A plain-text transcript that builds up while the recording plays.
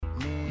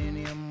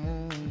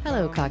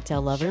Hello,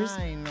 cocktail lovers.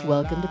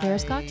 Welcome to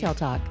Paris Cocktail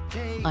Talk.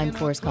 I'm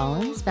Forrest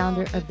Collins,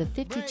 founder of the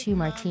 52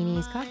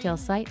 Martinis cocktail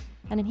site,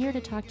 and I'm here to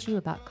talk to you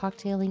about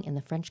cocktailing in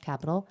the French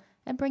capital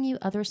and bring you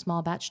other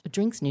small batch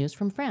drinks news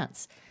from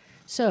France.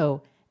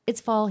 So, it's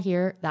fall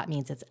here. That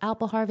means it's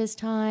apple harvest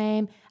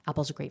time.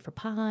 Apples are great for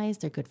pies.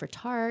 They're good for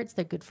tarts.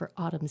 They're good for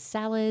autumn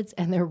salads.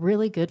 And they're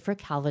really good for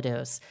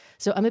Calvados.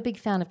 So I'm a big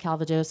fan of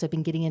Calvados. I've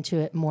been getting into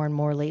it more and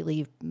more lately.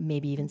 You've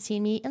maybe even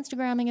seen me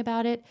Instagramming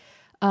about it.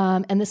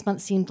 And this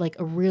month seemed like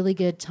a really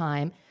good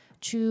time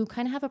to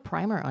kind of have a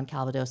primer on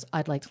Calvados.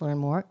 I'd like to learn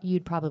more.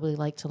 You'd probably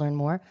like to learn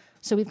more.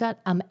 So we've got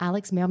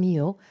Alex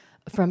Mermiot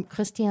from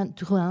Christian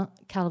Drouin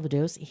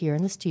Calvados here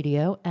in the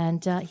studio,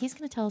 and he's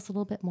going to tell us a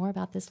little bit more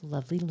about this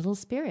lovely little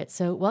spirit.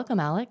 So welcome,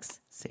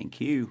 Alex.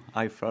 Thank you.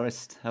 Hi,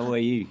 Forrest. How are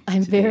you?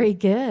 I'm very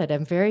good.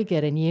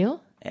 And you?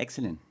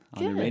 Excellent.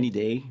 Good. On a rainy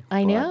day.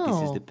 I know.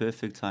 This is the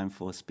perfect time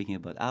for speaking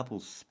about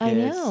apples, I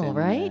pears, know, and,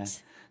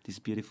 right? this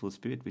beautiful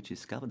spirit, which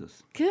is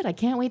Calvados. Good. I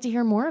can't wait to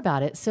hear more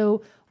about it.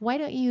 So why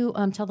don't you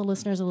tell the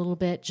listeners a little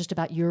bit just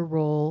about your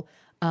role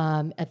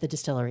at the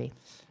distillery?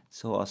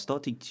 So I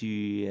started to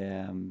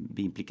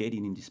be implicated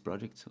in this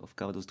project of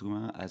Calvados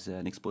Drouin as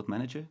an export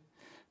manager.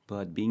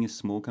 But being a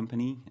small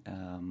company,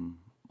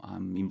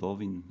 I'm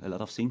involved in a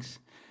lot of things.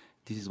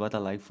 This is what I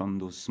like from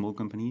those small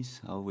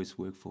companies. I always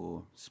work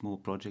for small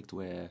projects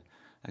where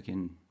I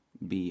can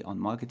be on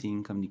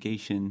marketing,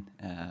 communication,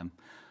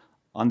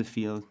 on the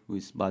field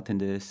with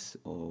bartenders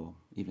or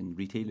even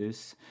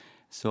retailers.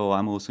 So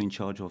I'm also in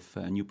charge of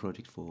a new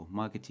project for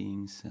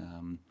marketings,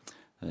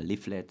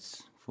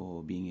 leaflets,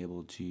 for being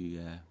able to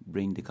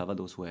bring the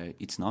Calvados where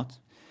it's not.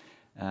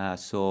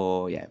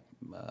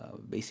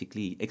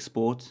 Basically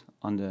export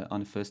on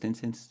the first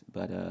instance,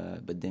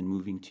 but then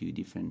moving to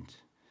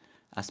different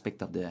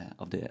aspect of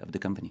the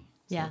company.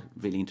 Yeah. So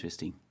really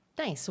interesting.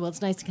 Nice. Well,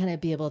 it's nice to kind of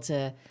be able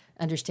to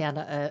understand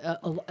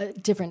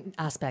different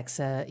aspects,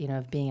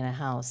 of being in a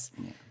house.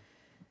 Yeah.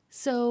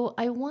 So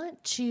I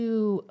want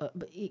to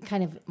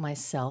kind of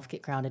myself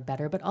get grounded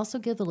better, but also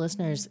give the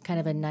listeners kind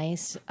of a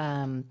nice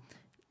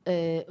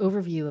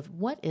overview of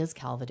what is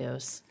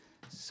Calvados.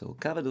 So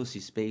Calvados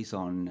is based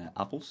on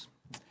apples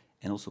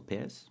and also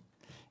pears.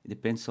 It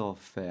depends of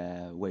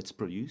where it's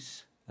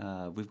produced.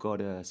 We've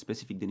got a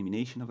specific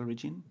denomination of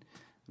origin,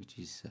 which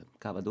is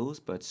Calvados,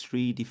 but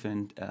three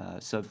different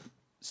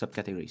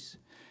subcategories.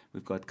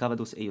 We've got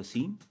Calvados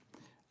AOC,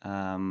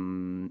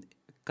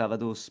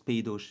 Calvados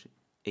Pays d'Auge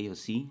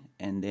AOC,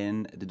 and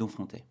then the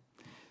Domfrontais.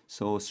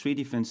 So three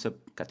different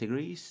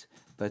subcategories,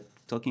 but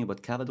talking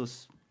about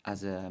Calvados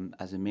as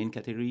a main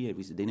category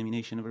with the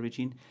denomination of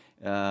origin,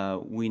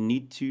 we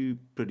need to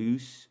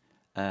produce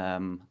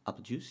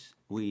apple juice.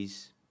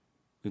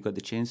 We've got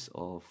the chance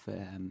of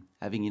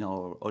having in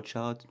our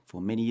orchard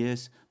for many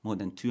years more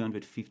than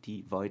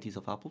 250 varieties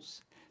of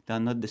apples. They are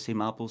not the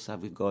same apples that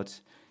we've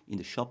got in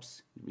the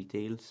shops,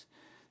 retailers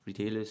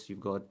you've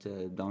got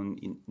down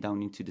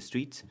into the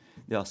street.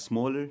 They are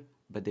smaller,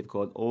 but they've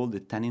got all the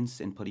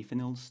tannins and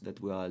polyphenols that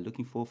we are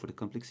looking for the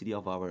complexity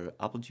of our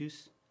apple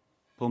juice,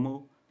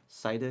 pomo,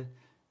 cider,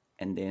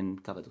 and then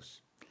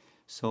Calvados.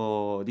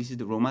 So this is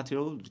the raw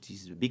material, which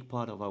is a big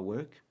part of our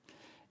work.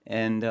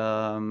 And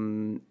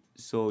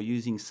so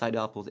using cider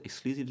apples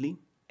exclusively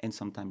and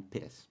sometimes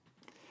pears.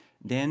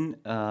 Then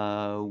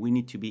we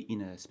need to be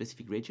in a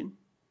specific region,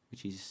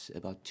 which is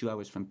about 2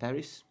 hours from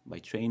Paris by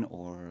train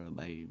or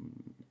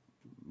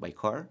by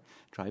car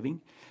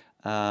driving,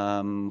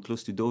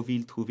 close to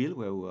Deauville, Trouville,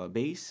 where we are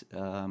based.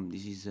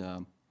 This is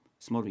a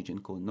small region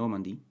called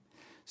Normandy.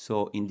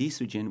 So in this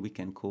region, we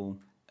can call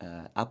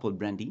apple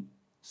brandy,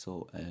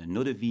 so an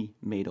eau de vie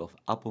made of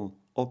apple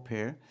or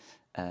pear,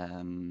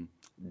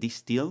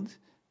 distilled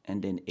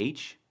and then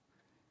aged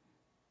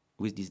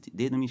with this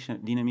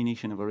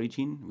denomination of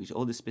origin, with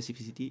all the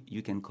specificity.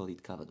 You can call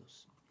it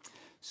Calvados.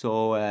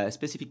 So a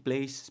specific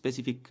place,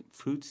 specific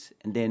fruits,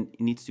 and then it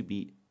needs to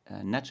be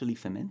naturally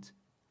fermented.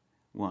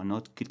 We are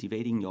not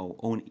cultivating our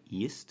own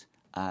yeast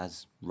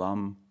as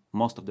rum,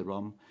 most of the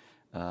rum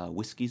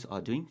whiskeys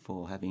are doing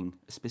for having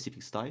a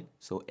specific style.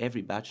 So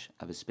every batch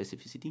have a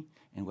specificity,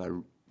 and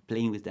we're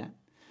playing with that,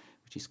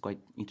 which is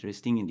quite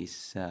interesting in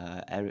this,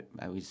 I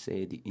would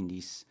say, in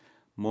this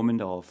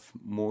moment of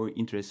more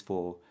interest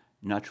for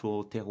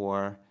natural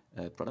terroir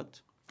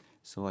product.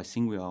 So I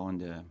think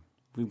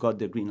we've got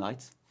the green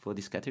lights for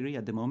this category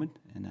at the moment,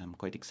 and I'm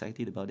quite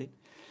excited about it.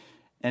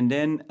 And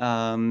then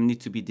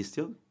need to be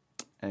distilled.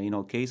 In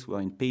our case,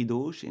 we're in Pays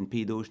d'Auge, and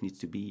Pays d'Auge needs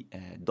to be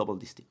double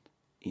distilled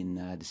in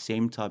the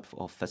same type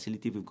of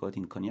facility we've got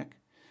in Cognac,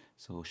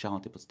 so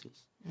Charente Pot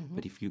Stills. Mm-hmm.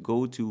 But if you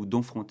go to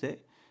Domfrontais,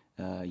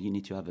 you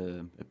need to have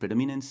a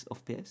predominance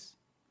of pears.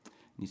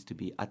 It needs to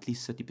be at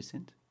least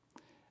 30%.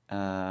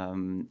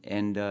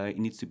 And it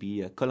needs to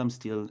be column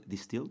still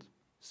distilled,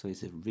 so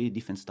it's a really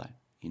different style.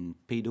 In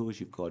Pays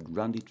d'Auge, you've got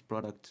rounded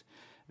product,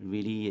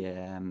 really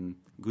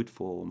good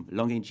for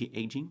long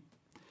aging.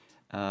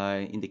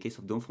 In the case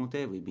of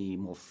Domfrontais, it will be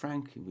more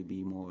frank, it will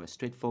be more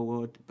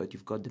straightforward, but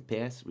you've got the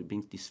pears, which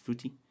brings these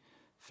fruity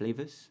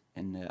flavors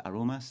and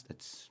aromas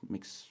that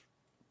makes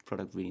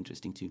product really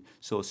interesting too.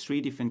 So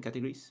 3 different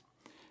categories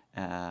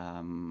we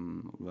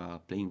are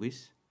playing with,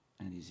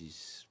 and this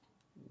is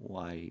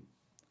why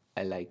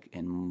I like,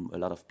 and a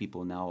lot of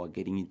people now are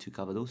getting into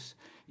Calvados,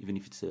 even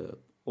if it's a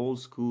old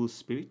school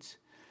spirit.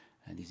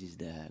 And this is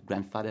the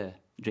grandfather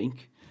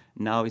drink.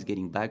 Now it's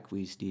getting back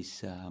with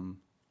this,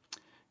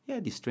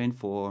 this trend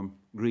for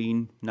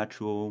green,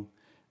 natural,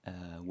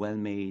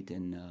 well-made,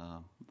 and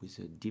with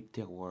a deep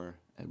terroir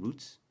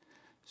roots.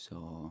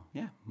 So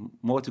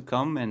more to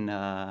come, and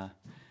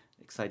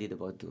excited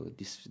about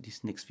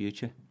this next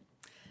future.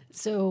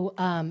 So,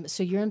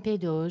 so you're in Pays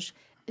d'Auge.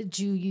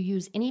 Do you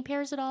use any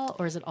pears at all,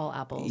 or is it all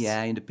apples?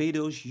 Yeah, in the Pays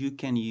d'Auge, you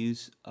can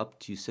use up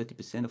to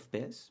 30% of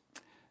pears.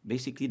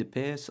 Basically, the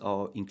pears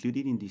are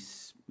included in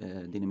this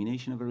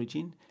denomination of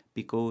origin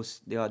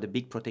because they are the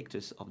big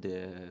protectors of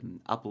the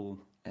apple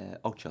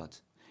orchard.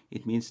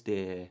 It means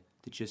they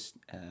just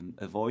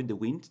avoid the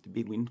wind, the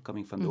big wind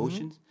coming from the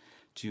oceans,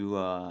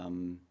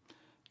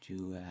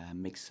 to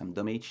make some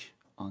damage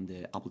on the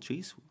apple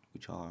trees,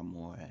 which are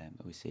more,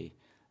 I would say,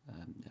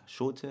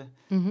 shorter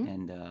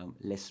and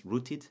less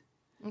rooted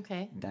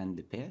than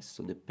the pears.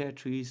 So the pear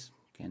trees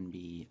can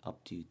be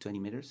up to 20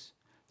 meters,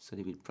 so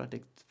they will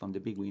protect from the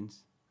big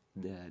winds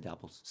the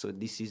apples. So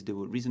this is the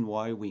reason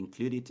why we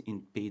include it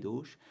in Pays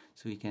d'Auge,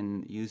 so we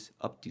can use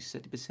up to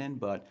 30%,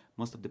 but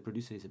most of the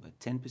producers is about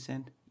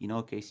 10%. In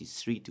our case,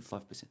 it's 3 to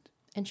 5%.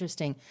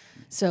 Interesting.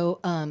 So,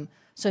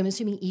 so I'm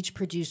assuming each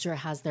producer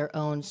has their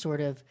own sort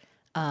of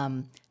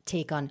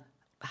take on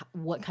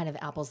what kind of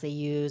apples they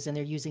use, and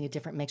they're using a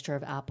different mixture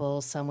of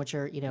apples, some which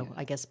are,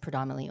 I guess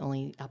predominantly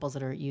only apples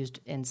that are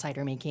used in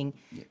cider making,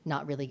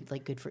 not really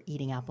like good for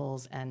eating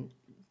apples, and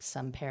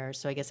some pears.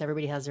 So I guess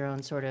everybody has their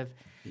own sort of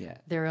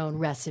their own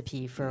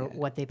recipe for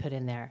what they put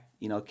in there.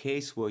 In our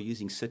case, we're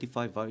using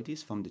 35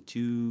 varieties from the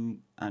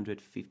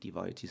 250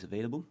 varieties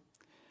available.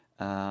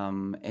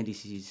 And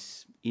this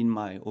is, in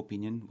my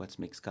opinion, what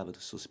makes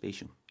Calvados so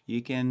special.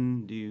 You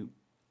can do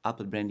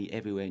apple brandy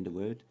everywhere in the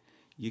world.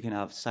 You can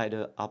have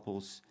cider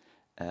apples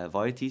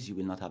varieties. You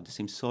will not have the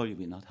same soil. You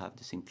will not have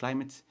the same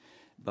climate.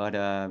 But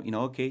in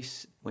our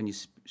case, when you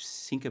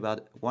think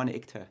about 1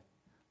 hectare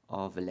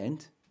of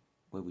land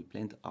where we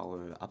plant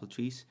our apple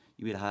trees,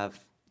 you will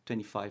have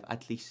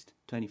at least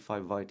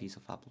 25 varieties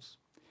of apples.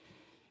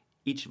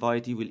 Each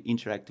variety will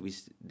interact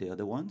with the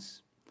other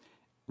ones,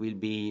 will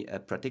be a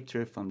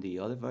protector from the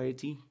other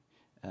variety.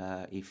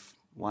 If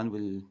one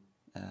will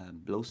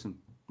blossom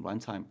one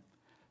time,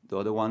 the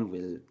other one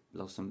will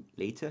blossom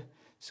later.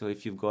 So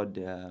if you've got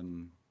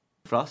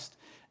frost,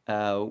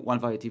 one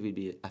variety will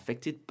be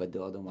affected, but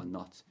the other one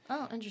not.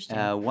 Oh, interesting.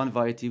 One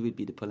variety will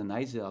be the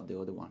pollinizer of the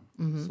other one.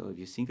 So if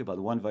you think about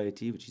one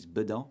variety, which is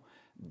bedin,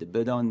 the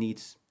bedin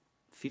needs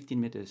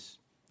 15 meters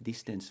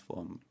distance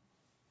from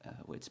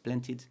where it's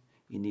planted.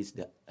 It needs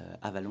the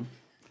avalon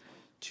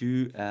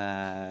to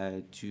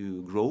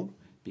grow,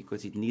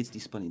 because it needs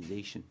this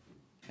pollination,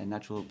 a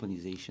natural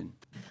pollination.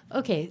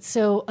 Okay,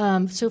 so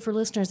so for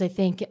listeners, I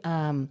think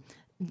kind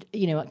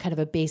of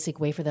a basic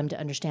way for them to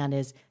understand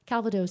is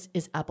Calvados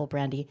is apple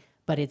brandy,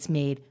 but it's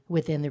made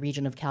within the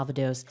region of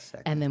Calvados,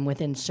 and then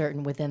within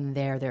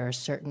there are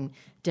certain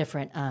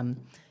different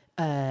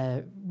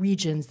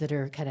regions that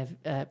are kind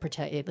of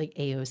protected, like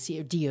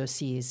AOC or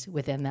DOCs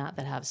within that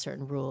have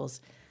certain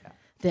rules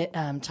that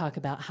talk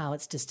about how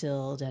it's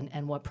distilled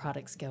and what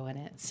products go in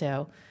it.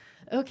 So,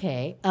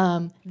 okay,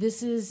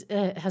 this is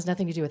has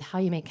nothing to do with how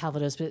you make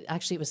Calvados, but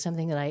actually it was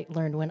something that I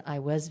learned when I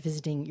was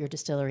visiting your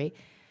distillery,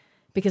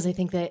 because I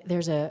think that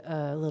there's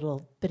a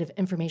little bit of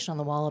information on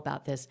the wall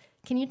about this.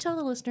 Can you tell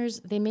the listeners,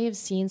 they may have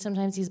seen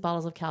sometimes these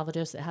bottles of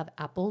Calvados that have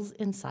apples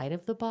inside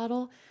of the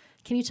bottle.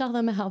 Can you tell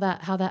them how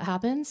that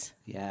happens?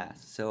 Yeah,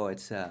 so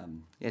it's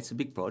a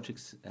big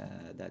project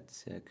that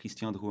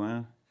Christian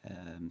Drouin,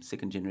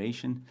 second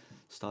generation,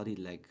 started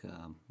like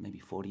maybe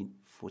 40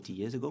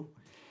 years ago.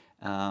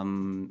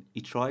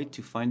 He tried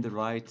to find the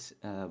right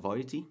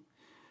variety,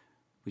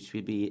 which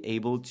will be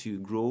able to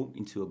grow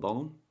into a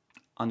bottle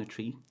on a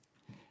tree,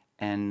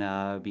 and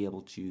be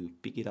able to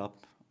pick it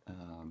up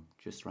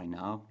just right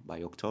now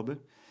by October,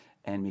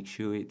 and make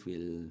sure it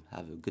will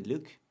have a good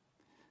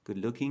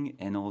looking,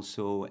 and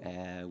also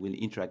will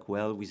interact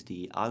well with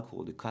the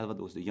alcohol, the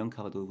Calvados, the young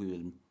Calvados we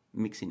will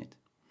mix in it.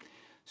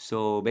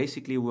 So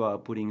basically, we are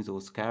putting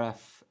those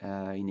carafe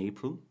in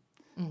April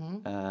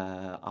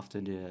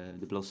after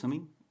the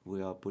blossoming.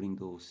 We are putting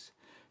those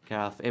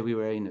carafe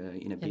everywhere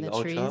in a big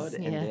orchard,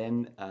 and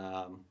then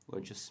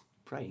we're just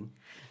praying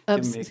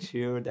to make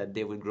sure that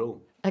they will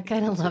grow. I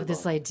kind of love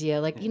this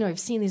idea. Like, I've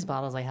seen these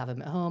bottles, I have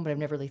them at home, but I've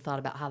never really thought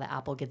about how the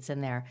apple gets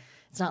in there.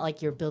 It's not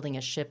like you're building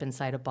a ship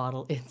inside a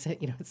bottle. It's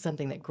it's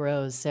something that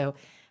grows. So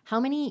how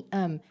many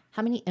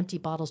empty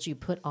bottles do you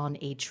put on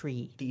a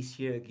tree? This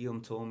year,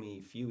 Guillaume told me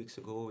a few weeks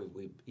ago,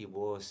 it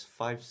was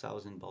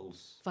 5,000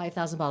 bottles.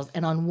 5,000 bottles.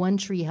 And on one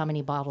tree, how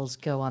many bottles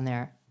go on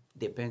there?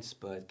 Depends,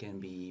 but it can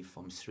be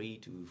from 3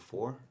 to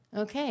 4.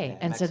 Okay,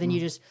 and maximum. So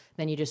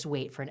then you just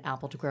wait for an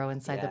apple to grow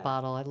inside the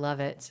bottle. I love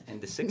it.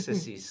 And the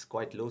success is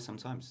quite low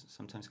sometimes.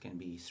 Sometimes can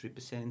be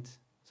 3%,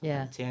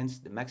 Yeah. sometimes tens.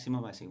 The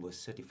maximum, I think, was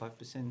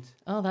 35%.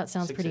 Oh, that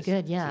sounds pretty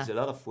success. good. Yeah. So it's a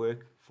lot of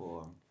work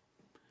for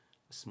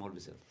a small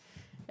result.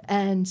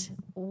 And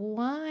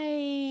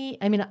why?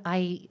 I mean,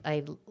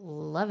 I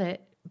love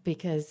it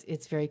because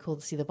it's very cool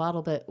to see the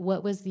bottle. But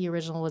what was the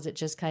original? Was it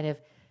just kind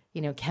of,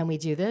 can we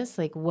do this?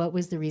 Like, what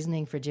was the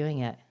reasoning for doing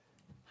it?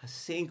 I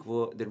think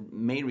the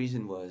main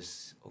reason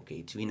was,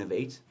 to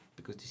innovate,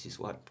 because this is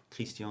what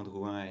Christian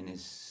Drouin and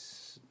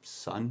his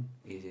son,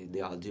 they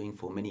are doing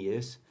for many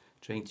years,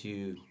 trying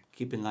to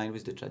keep in line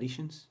with the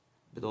traditions,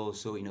 but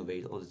also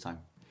innovate all the time.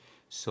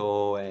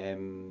 So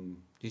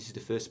this is the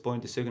first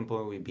point. The second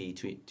point would be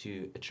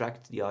to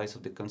attract the eyes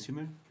of the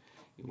consumer.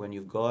 When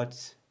you've got,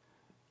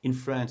 in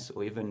France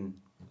or even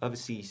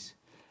overseas,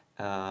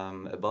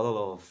 a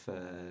bottle of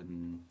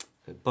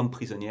Pomme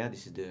Prisonnière,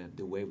 this is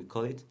the way we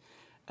call it,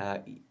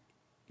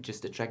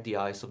 just attract the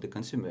eyes of the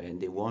consumer,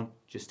 and they want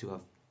just to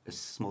have a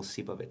small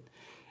sip of it.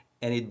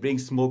 And it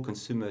brings more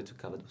consumer to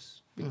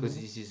Calvados, because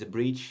this is a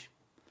bridge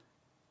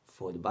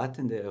for the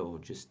bartender or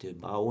just the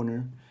bar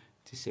owner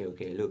to say,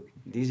 okay, look,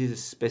 this is a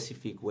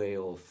specific way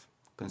of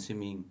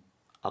consuming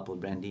apple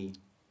brandy,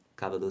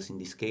 Calvados in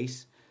this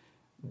case.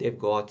 They've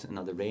got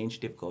another range,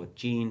 they've got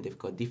gin, they've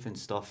got different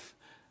stuff,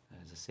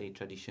 as I say,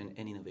 tradition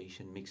and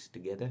innovation mixed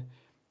together.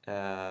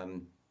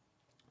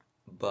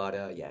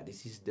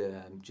 This is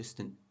just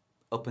an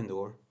open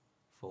door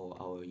for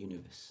our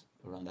universe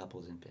around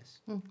apples and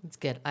pears. It's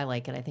good. I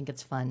like it. I think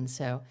it's fun.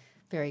 So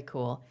very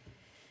cool.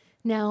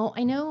 Now,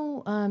 I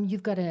know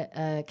you've got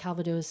a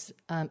Calvados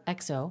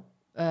XO.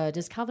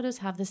 Does Calvados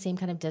have the same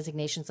kind of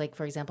designations, like,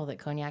 for example, that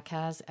Cognac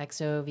has,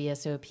 XO,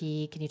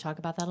 VSOP? Can you talk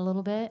about that a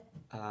little bit?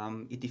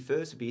 It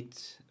differs a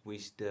bit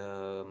with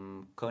the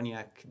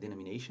Cognac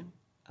denomination.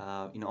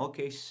 In our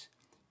case,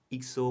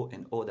 XO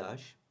and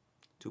Audage,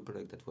 two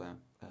products that we're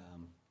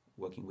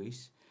working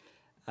with,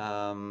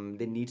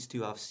 they need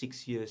to have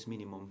 6 years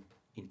minimum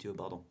into a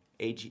bottle,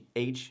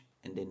 age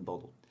and then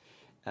bottle.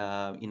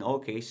 In our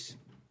case,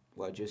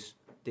 we're just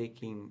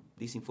taking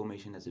this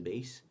information as a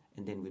base,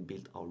 and then we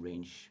build our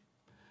range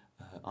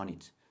on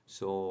it.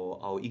 So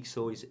our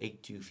XO is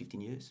 8 to 15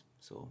 years,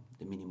 so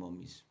the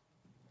minimum is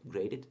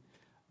graded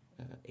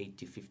 8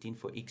 to 15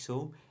 for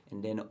XO,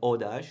 and then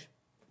Audage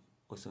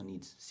also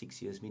needs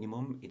 6 years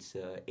minimum. It's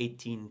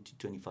 18 to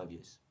 25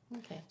 years.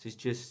 Okay. So it's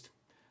just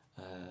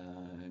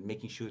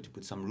making sure to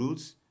put some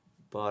rules,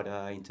 but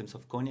in terms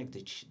of cognac,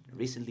 they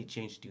recently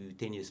changed to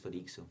 10 years for the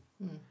XO.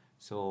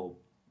 So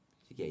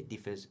yeah, it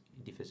differs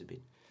a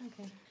bit.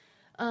 Okay.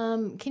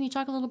 Can you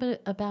talk a little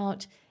bit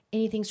about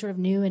anything sort of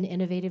new and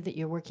innovative that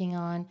you're working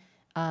on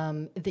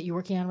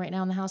right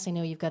now in the house? I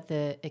know you've got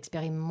the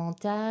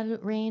Experimental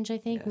range, I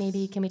think. Yes.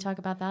 Maybe can we talk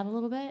about that a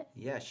little bit?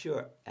 Yeah,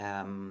 sure.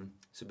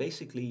 So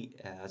basically,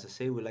 as I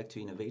say, we like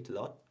to innovate a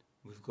lot.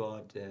 We've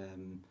got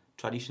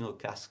traditional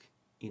cask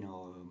in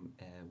our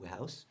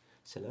warehouse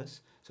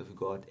cellars. So we've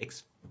got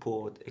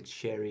export,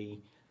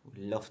 ex-sherry.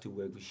 We love to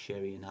work with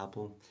sherry and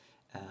apple.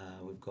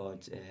 We've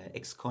got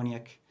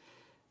ex-cognac.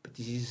 But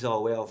this is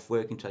our way of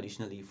working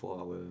traditionally for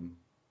our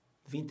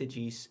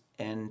vintages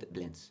and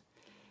blends.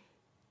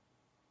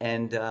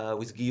 And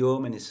with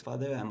Guillaume and his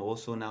father, I'm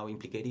also now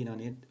implicated on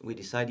it. We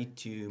decided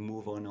to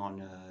move on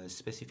a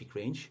specific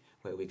range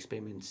where we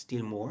experiment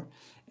still more.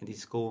 And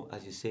it's called,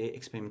 as you say,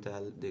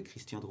 Experimental de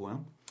Christian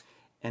Drouin.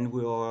 And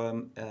we are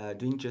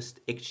doing just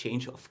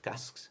exchange of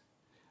casks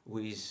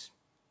with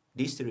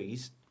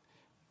distilleries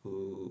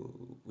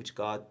which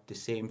got the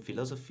same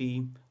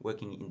philosophy,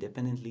 working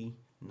independently,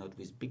 not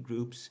with big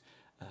groups,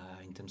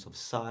 in terms of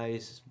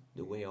size,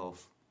 the way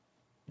of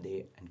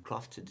they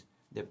crafted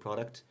their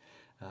product.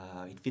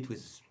 It fit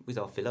with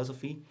our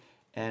philosophy.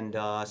 And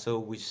so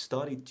we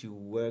started to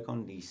work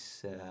on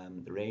this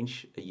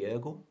range a year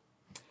ago.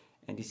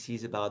 And this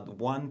is about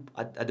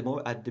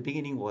at the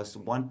beginning was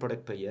one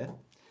product per year,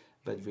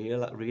 but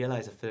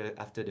realized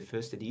after the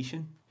first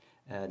edition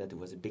that it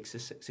was a big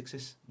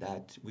success,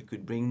 that we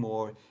could bring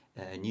more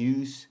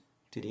news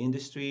to the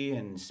industry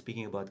and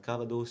speaking about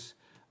Calvados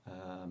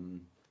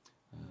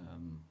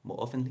more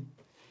oftenly.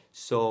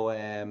 So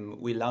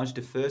we launched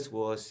the first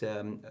was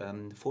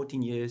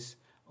 14 years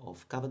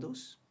of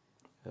Calvados,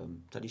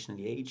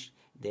 traditionally aged,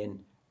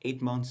 then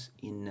 8 months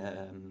in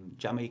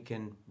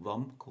Jamaican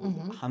rum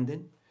called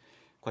Hamden,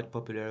 quite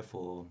popular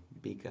for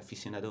big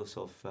aficionados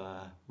of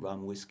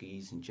rum,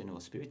 whiskies, and general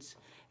spirits,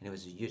 and it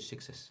was a huge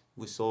success.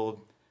 We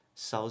sold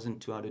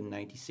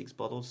 1,296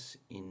 bottles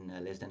in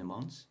less than a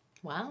month.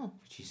 Wow.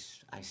 Which is,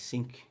 I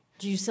think...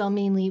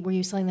 were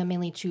you selling them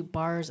mainly to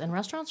bars and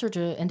restaurants or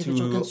to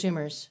individual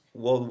consumers?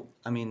 Well,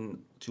 I mean,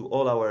 to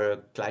all our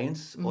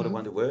clients all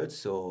around the world,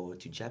 so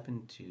to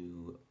Japan,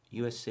 to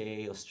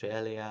USA,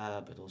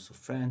 Australia, but also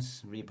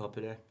France, really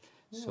popular.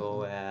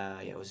 So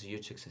it was a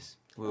huge success.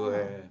 We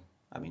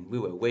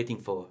were waiting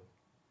for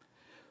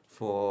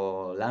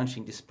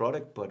launching this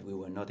product, but we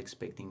were not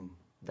expecting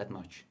that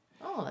much.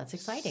 Oh, that's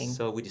exciting.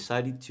 So we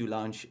decided to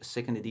launch a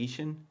second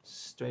edition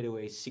straight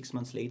away 6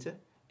 months later.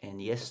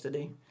 And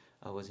yesterday,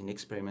 I was in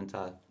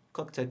Experimental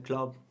Cocktail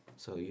Club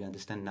So you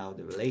understand now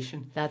the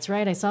relation. That's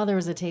right. I saw there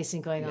was a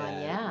tasting going on.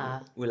 Yeah.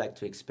 We like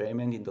to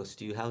experiment in those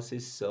two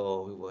houses,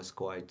 so it was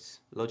quite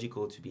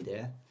logical to be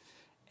there.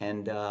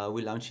 And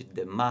we launched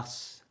the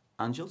Mars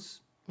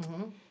Angels.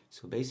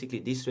 So basically,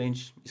 this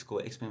range is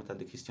called Experimental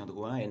de Christian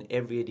Drouhin, and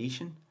every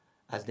edition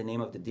has the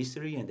name of the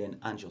distillery and then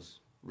Angels,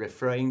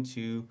 referring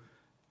to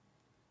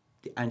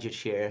the angel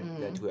share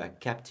that we are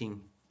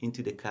capturing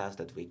into the cars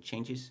that we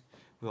exchanges.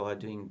 We are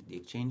doing the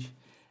exchange.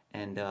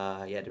 And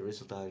the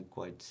results are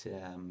quite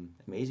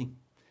amazing.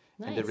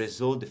 Nice. And the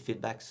result, the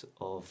feedbacks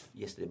of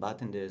yesterday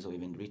bartenders or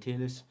even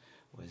retailers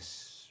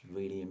was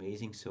really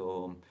amazing.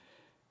 So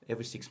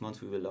every 6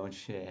 months we will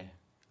launch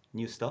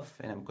new stuff,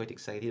 and I'm quite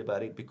excited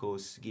about it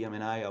because Guillaume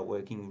and I are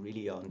working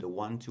really on the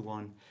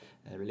one-to-one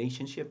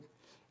relationship.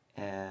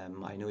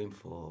 I know him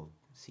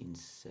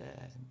since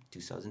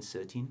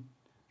 2013.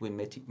 We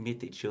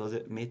met each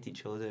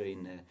other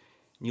in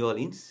New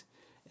Orleans,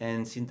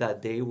 and since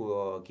that day we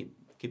were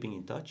keeping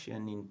in touch.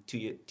 And in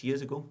 2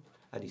 years ago,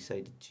 I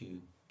decided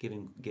to give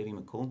him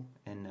a call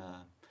and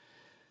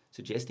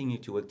suggesting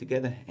to work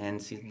together. And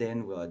since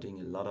then, we are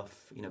doing a lot of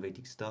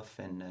innovative stuff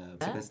and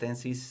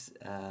circumstances.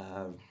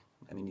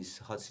 It's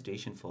a hard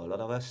situation for a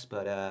lot of us,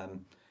 but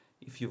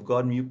if you've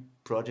got a new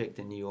project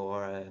and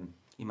you're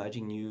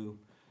imagining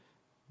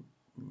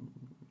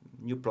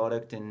new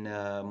product and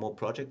more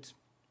projects,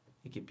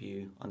 it keep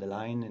you on the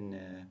line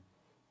and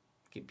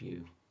keep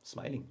you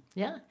smiling.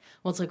 Yeah.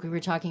 Well, it's like we were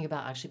talking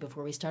about actually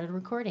before we started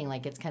recording.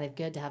 Like, it's kind of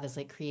good to have this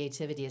like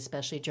creativity,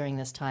 especially during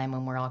this time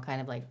when we're all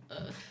kind of like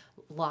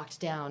locked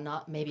down,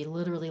 not maybe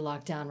literally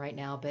locked down right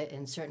now, but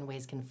in certain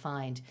ways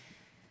confined.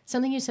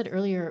 Something you said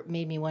earlier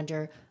made me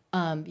wonder,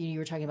 you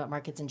were talking about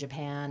markets in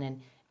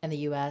Japan and the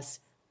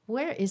U.S.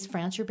 Where is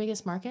France your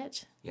biggest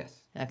market? Yes.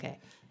 Okay.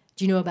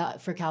 Do you know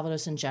about for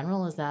Calvados in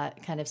general? Is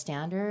that kind of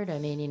standard? I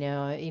mean,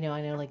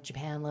 I know like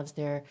Japan loves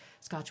their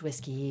Scotch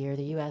whiskey, or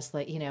the U.S.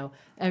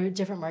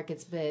 Different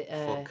markets. But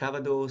for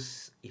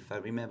Calvados, if I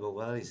remember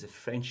well, is the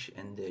French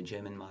and the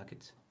German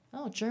market.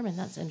 Oh, German.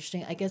 That's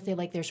interesting. I guess they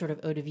like their sort of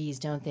eau de vie,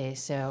 don't they?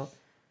 So.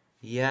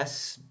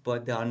 Yes,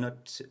 but they are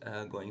not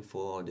going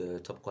for the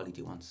top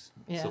quality ones.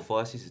 Yeah. So for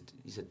us,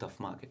 it's a tough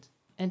market.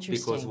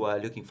 Interesting. Because we are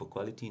looking for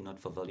quality, not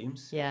for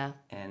volumes. Yeah.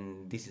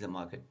 And this is a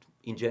market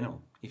in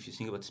general. If you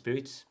think about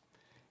spirits,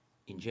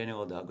 in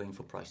general, they are going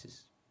for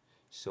prices.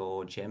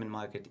 So German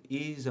market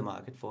is a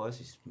market for us.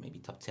 It's maybe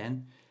top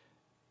 10.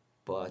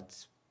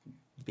 But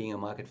being a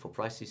market for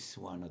prices,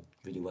 we are not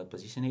really well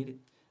positioned.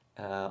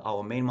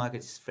 Our main market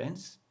is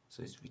France,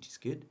 which is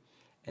good.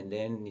 And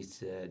then it's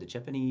the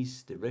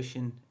Japanese, the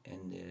Russian,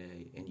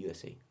 and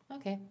USA.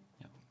 Okay.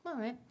 Yeah. All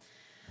right.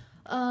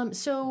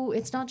 So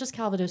it's not just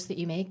Calvados that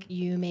you make.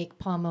 You make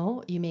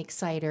Pommeau, you make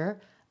cider,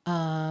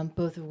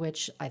 both of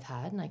which I've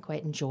had and I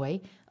quite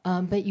enjoy.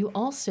 But you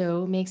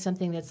also make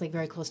something that's like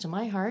very close to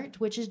my heart,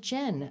 which is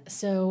gin.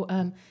 So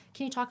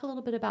can you talk a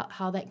little bit about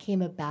how that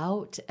came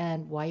about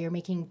and why you're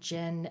making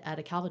gin at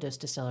a Calvados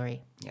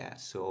distillery? Yeah,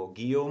 so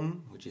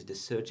Guillaume, which is the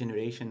third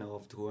generation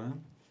of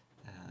Drouhin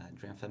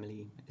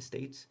family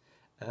estates,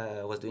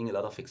 was doing a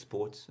lot of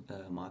export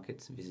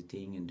markets,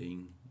 visiting and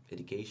doing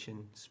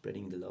education,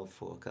 spreading the love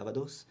for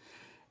Calvados.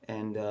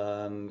 And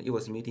he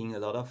was meeting a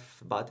lot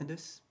of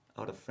bartenders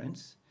out of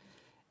France.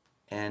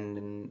 And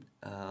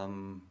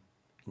in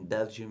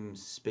Belgium,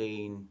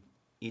 Spain,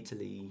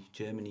 Italy,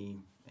 Germany,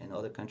 and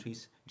other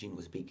countries, gin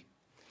was big.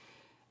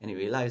 And he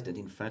realized that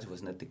in France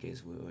was not the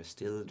case. We were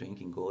still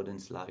drinking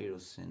Gordon's,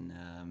 Larios, and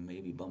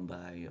maybe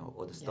Bombay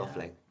or other stuff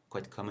like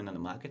quite common on the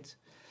market.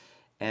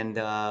 And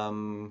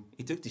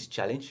he took this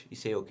challenge. He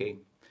said, okay,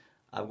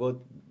 I've got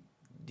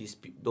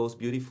those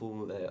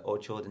beautiful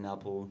orchard and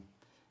apple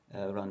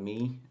around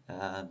me.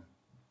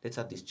 Let's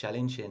have this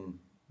challenge and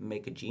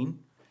make a gin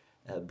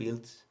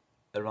built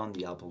around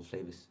the apple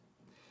flavors.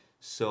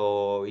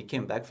 So he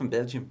came back from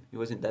Belgium. He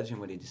was in Belgium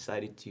when he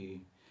decided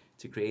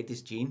to create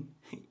this gin.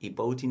 He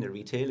bought in a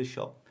retailer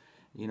shop,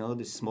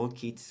 the small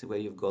kits where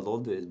you've got all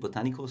the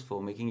botanicals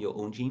for making your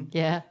own gin.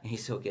 Yeah. And he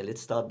said, okay,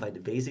 let's start by the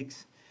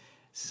basics.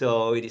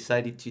 So he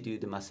decided to do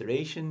the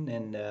maceration,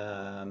 and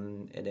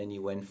then he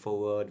went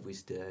forward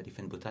with the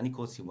different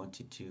botanicals he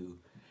wanted to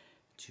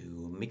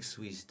mix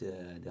with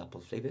the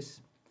apple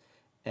flavors.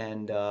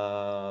 And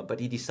but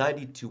he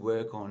decided to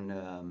work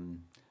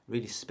on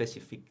really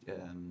specific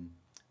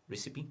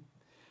recipe,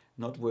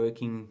 not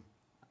working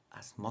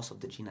as most of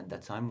the gin at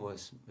that time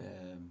was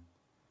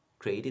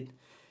created.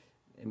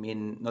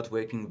 Not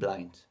working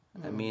blind.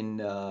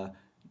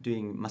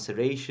 Doing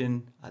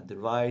maceration at the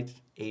right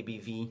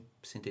ABV,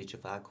 percentage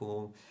of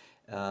alcohol,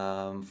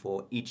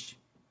 for each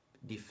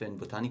different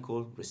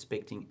botanical,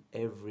 respecting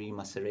every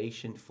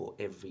maceration for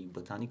every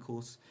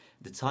botanicals.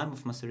 The time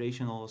of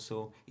maceration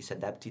also is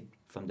adapted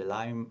from the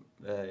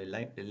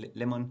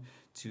lemon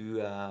to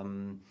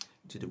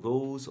the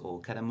rose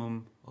or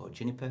cardamom or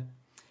juniper.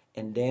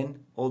 And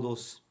then all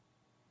those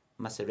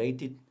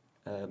macerated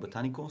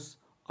botanicals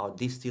are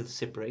distilled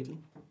separately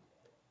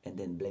and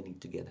then blended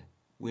together.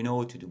 We know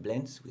how to do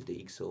blends with the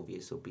XO,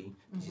 VSOP.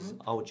 This is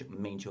our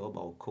main job,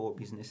 our core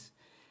business.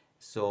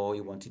 So he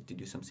wanted to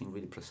do something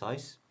really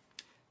precise.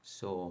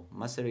 So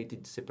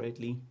macerated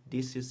separately,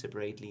 distilled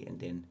separately, and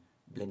then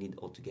blended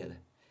all together.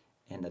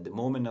 And at the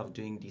moment of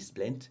doing this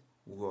blend,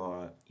 we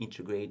are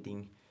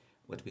integrating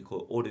what we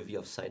call eau de vie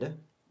of cider,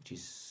 which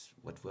is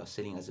what we are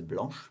selling as a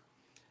blanche,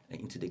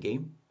 into the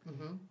game.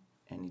 Mm-hmm.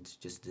 And it's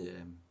just the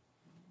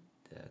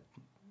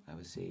I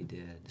would say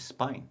the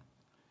spine.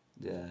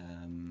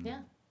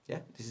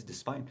 This is the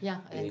spine.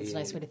 Yeah, and it's a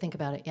nice way to think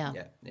about it. Yeah.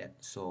 Yeah.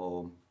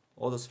 So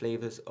all those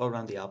flavors all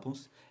around the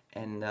apples,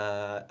 and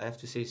I have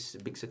to say it's a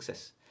big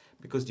success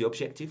because the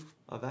objective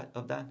of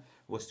that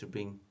was to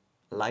bring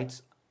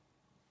lights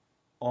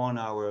on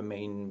our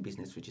main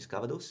business, which is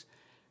Calvados.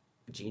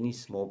 Gin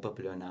is more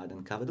popular now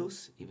than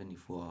Calvados, even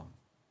if we're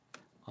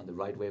on the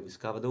right way with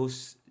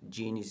Calvados.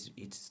 Gin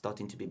it's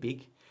starting to be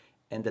big,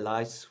 and the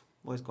lights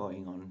was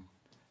going on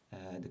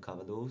the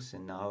Calvados,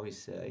 and now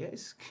it's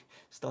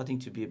starting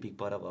to be a big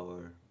part of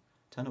our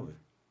turnover.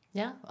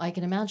 Yeah, I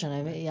can imagine.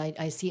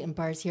 I see it in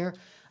bars here.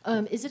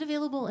 Is it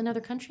available in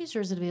other countries,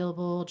 or is it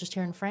available just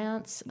here in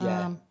France?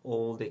 Yeah,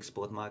 all the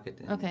export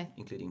market,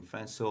 including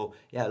France. So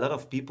yeah, a lot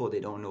of people, they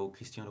don't know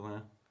Christian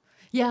Drouin.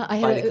 Yeah,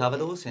 I buy the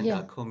Calvados, and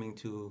are coming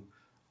to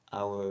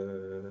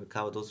our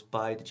Calvados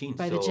by the gin.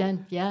 By the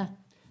gin, yeah.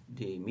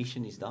 The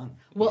mission is done.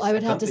 Well, I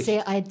would have to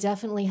say I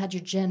definitely had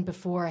your gin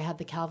before I had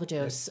the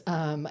Calvados.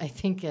 Yeah. I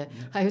think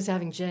I was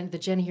having the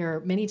gin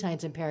here many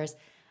times in Paris,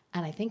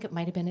 and I think it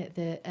might have been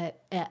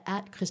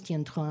at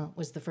Christian Drouin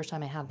was the first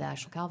time I had the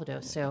actual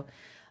Calvados. So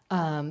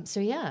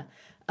yeah.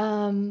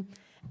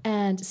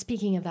 And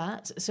speaking of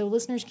that, so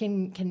listeners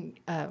can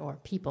or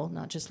people,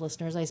 not just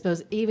listeners, I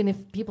suppose, even if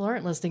people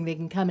aren't listening, they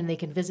can come and they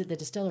can visit the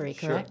distillery,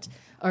 correct? Sure.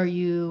 Are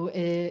you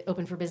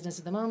open for business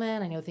at the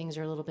moment? I know things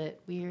are a little bit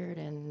weird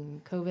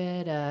and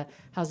COVID.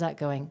 How's that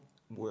going?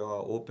 We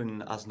are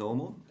open as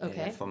normal.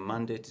 Okay. From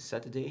Monday to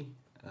Saturday,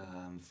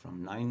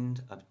 from 9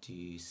 up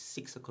to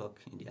 6 o'clock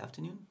in the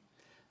afternoon.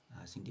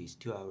 I think these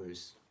 2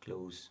 hours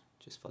close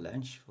just for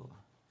lunch for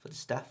the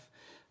staff.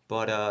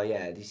 But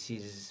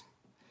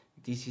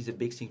this is a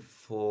big thing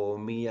for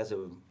me as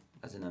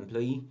an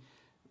employee.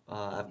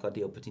 I've got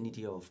the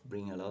opportunity of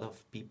bringing a lot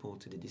of people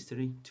to the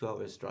distillery, 2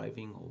 hours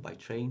driving or by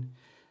train,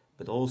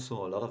 but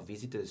also a lot of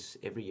visitors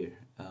every year.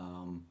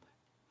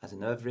 As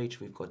an average,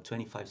 we've got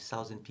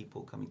 25,000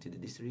 people coming to the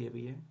distillery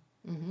every year.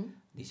 Mm-hmm.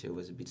 This year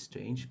was a bit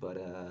strange, but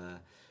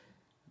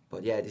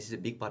yeah, this is a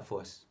big part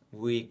for us.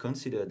 We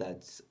consider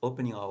that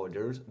opening our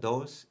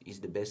doors is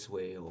the best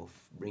way of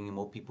bringing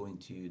more people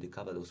into the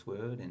Calvados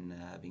world and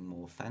having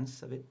more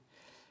fans of it.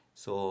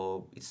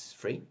 So it's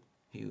free,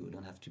 you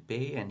don't have to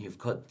pay, and you've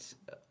got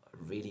a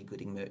really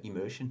good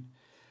immersion.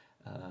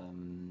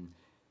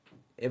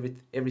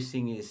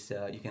 Everything is,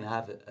 you can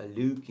have a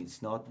look,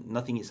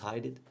 nothing is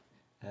hidden.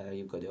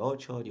 You've got the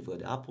orchard, you've got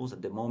the apples.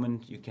 At the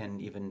moment, you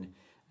can even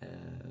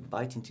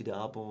bite into the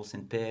apples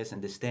and pears,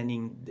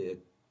 understanding the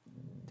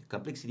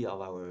complexity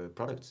of our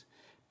products,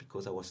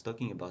 because I was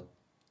talking about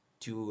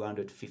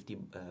 250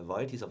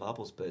 varieties of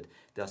apples, but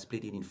they are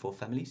split in 4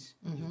 families.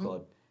 Mm-hmm. You've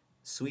got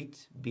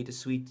sweet,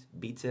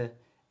 bitter,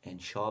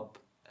 and sharp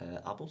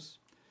apples.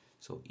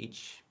 So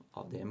each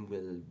of them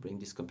will bring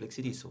this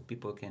complexity, so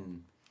people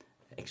can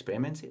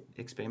experiment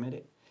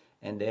it.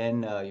 And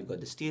then you've got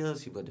the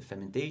stills, you've got the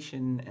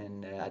fermentation,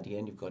 and at the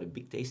end you've got a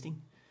big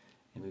tasting.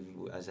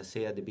 And as I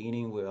say at the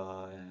beginning, we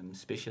are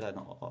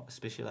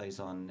specialized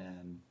on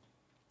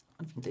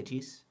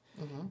vintages.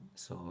 Mm-hmm.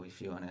 So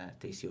if you want to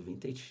taste your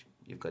vintage,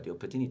 you've got the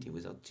opportunity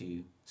without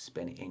to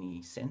spend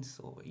any cents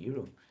or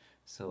euro.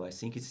 So I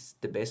think it's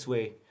the best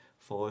way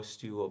for us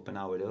to open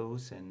our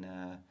doors and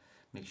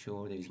make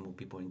sure there is more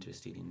people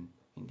interested in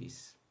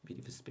this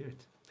beautiful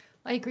spirit.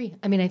 I agree.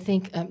 I mean, I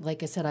think,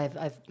 like I said,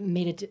 I've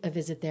made a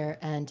visit there,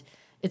 and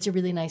it's a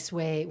really nice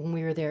way. When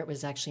we were there, it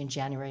was actually in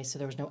January, so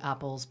there was no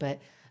apples, but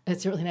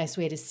it's a really nice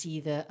way to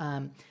see the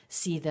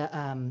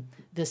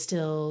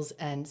stills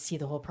and see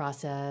the whole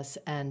process,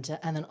 and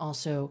then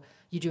also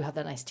you do have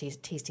that nice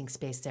tasting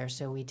space there.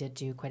 So we did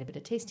do quite a bit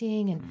of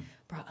tasting and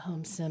brought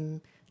home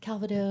some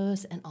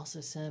Calvados and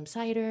also some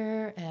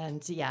cider,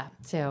 and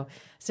so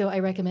I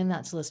recommend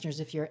that to listeners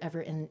if you're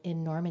ever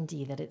in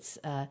Normandy, that it's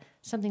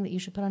something that you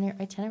should put on your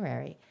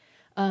itinerary.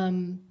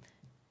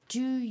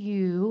 Do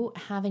you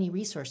have any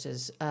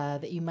resources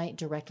that you might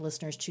direct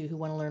listeners to who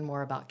want to learn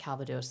more about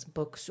Calvados,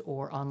 books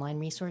or online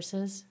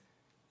resources?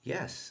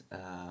 Yes.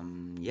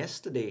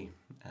 Yesterday,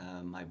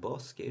 my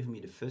boss gave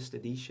me the first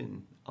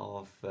edition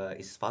of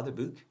his father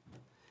book.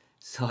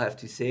 So I have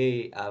to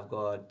say I've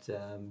got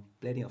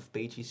plenty of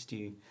pages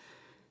to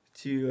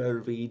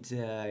read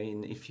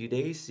in a few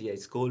days. Yeah,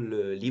 it's called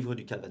Le Livre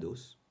du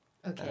Calvados.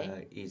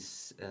 Okay.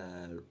 It's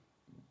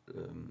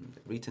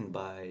written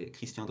by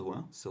Christian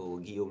Drouin, so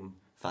Guillaume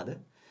father.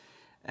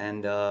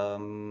 And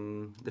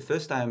the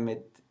first time I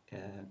met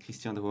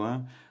Christian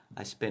Drouin,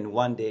 I spent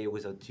one day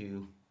without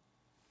to...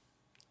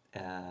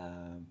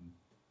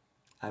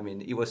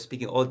 he was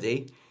speaking all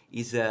day.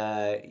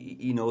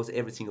 He knows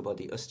everything about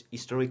the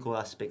historical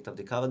aspect of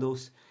the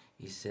Calvados.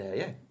 His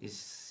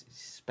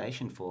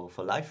passion for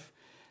life.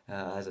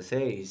 As I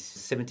say, he's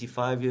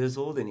 75 years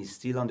old and he's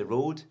still on the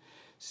road.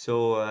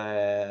 So,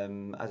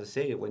 as I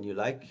say, when you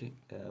like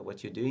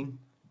what you're doing,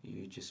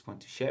 you just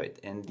want to share it.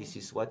 And this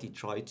is what he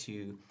tried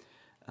to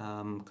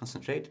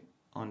concentrate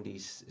on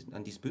this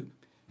book.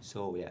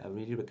 So, yeah, I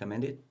really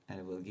recommend it. And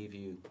I will give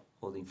you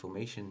all the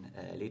information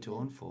later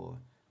on for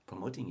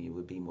promoting it.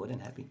 We'll be more than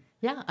happy.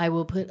 Yeah, I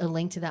will put a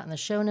link to that in the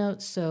show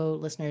notes so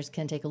listeners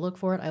can take a look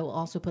for it. I will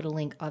also put a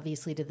link,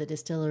 obviously, to the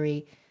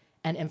distillery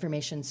and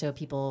information so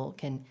people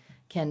can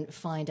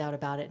find out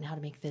about it and how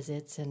to make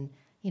visits and,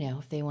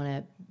 if they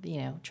want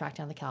to, track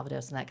down the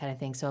Calvados and that kind of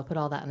thing. So I'll put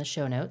all that in the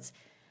show notes.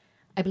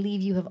 I believe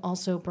you have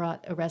also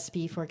brought a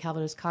recipe for a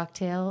Calvados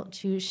cocktail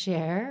to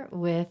share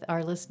with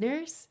our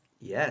listeners.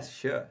 Yes,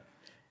 sure.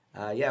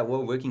 We're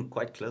working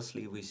quite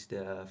closely with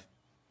the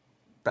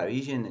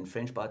Parisian and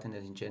French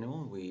bartenders in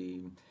general.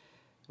 We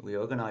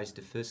organized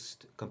the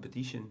first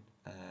competition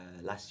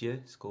last year.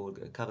 It's called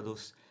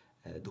Calvados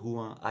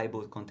Drouin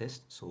Eyeball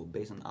Contest. So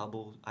based on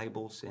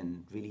eyeballs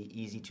and really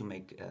easy to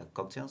make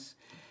cocktails.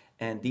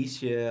 And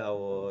this year I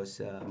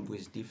was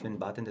with different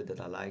bartenders that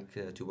I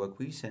like to work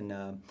with, and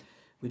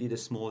we did a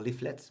small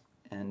leaflet.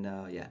 And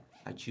I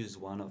choose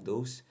one of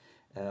those.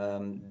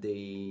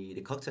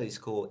 The cocktail is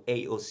called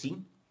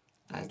AOC,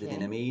 as the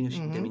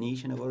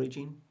denomination of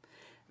origin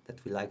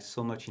that we like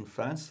so much in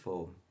France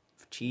for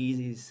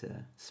cheeses,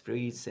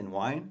 spirits, and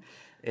wine.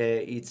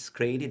 It's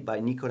created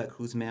by Nicolas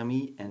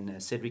Cruz-Mermy and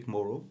Cédric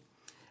Moreau.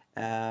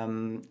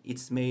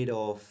 It's made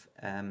of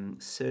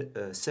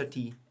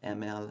 30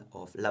 ml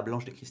of La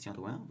Blanche de Christian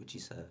Drouin, which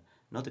is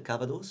not a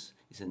Calvados.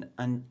 It's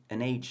an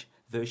aged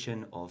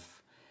version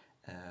of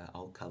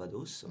our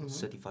Calvados, so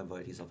 35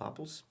 varieties of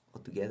apples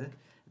altogether,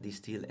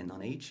 distilled and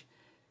non-aged.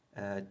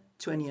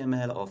 20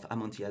 ml of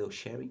Amontillado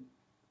sherry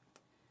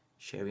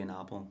and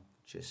apple,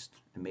 just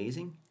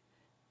amazing.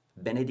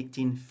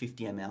 Benedictine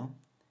 50 ml,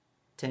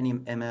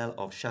 10 ml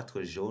of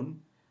Chartreuse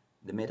jaune.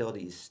 The method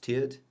is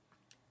stirred.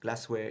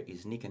 Glassware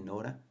is Nick and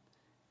Nora,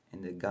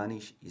 and the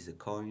garnish is a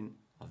coin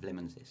of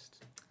lemon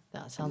zest.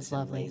 That sounds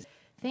lovely. Amazing.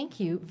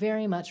 Thank you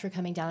very much for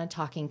coming down and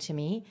talking to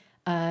me.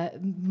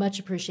 Much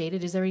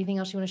appreciated. Is there anything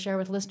else you want to share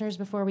with listeners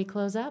before we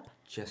close up?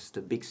 Just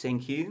a big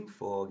thank you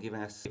for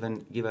giving us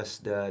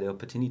the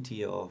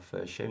opportunity of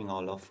sharing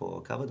our love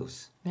for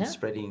Calvados and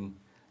spreading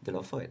the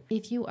love for it.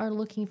 If you are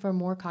looking for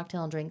more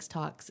cocktail and drinks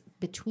talks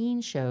between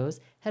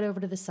shows, head over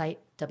to the site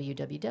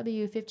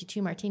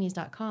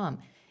www.52martinis.com.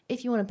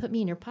 If you want to put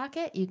me in your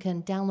pocket, you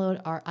can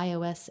download our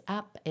iOS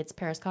app. It's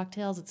Paris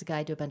Cocktails. It's a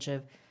guide to a bunch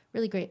of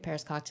really great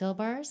Paris cocktail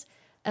bars.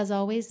 As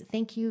always,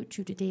 thank you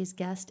to today's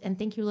guest, and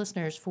thank you,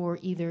 listeners, for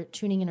either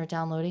tuning in or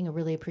downloading. I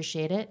really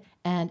appreciate it.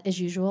 And as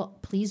usual,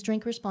 please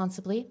drink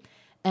responsibly.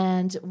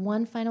 And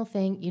one final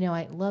thing,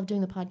 I love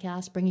doing the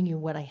podcast, bringing you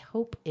what I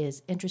hope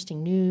is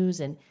interesting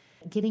news, and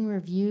getting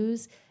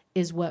reviews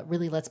is what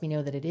really lets me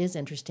know that it is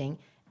interesting.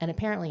 And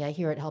apparently I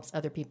hear it helps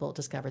other people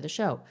discover the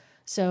show.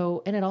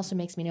 So, and it also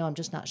makes me know I'm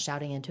just not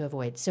shouting into a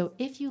void. So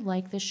if you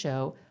like the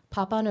show,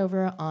 pop on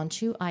over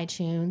onto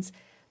iTunes,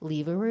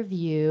 leave a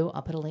review.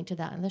 I'll put a link to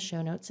that in the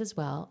show notes as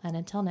well. And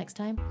until next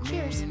time,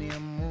 cheers.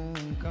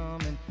 Moon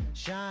come and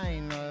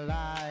shine a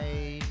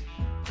light,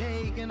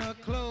 taking her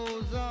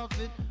clothes off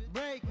it.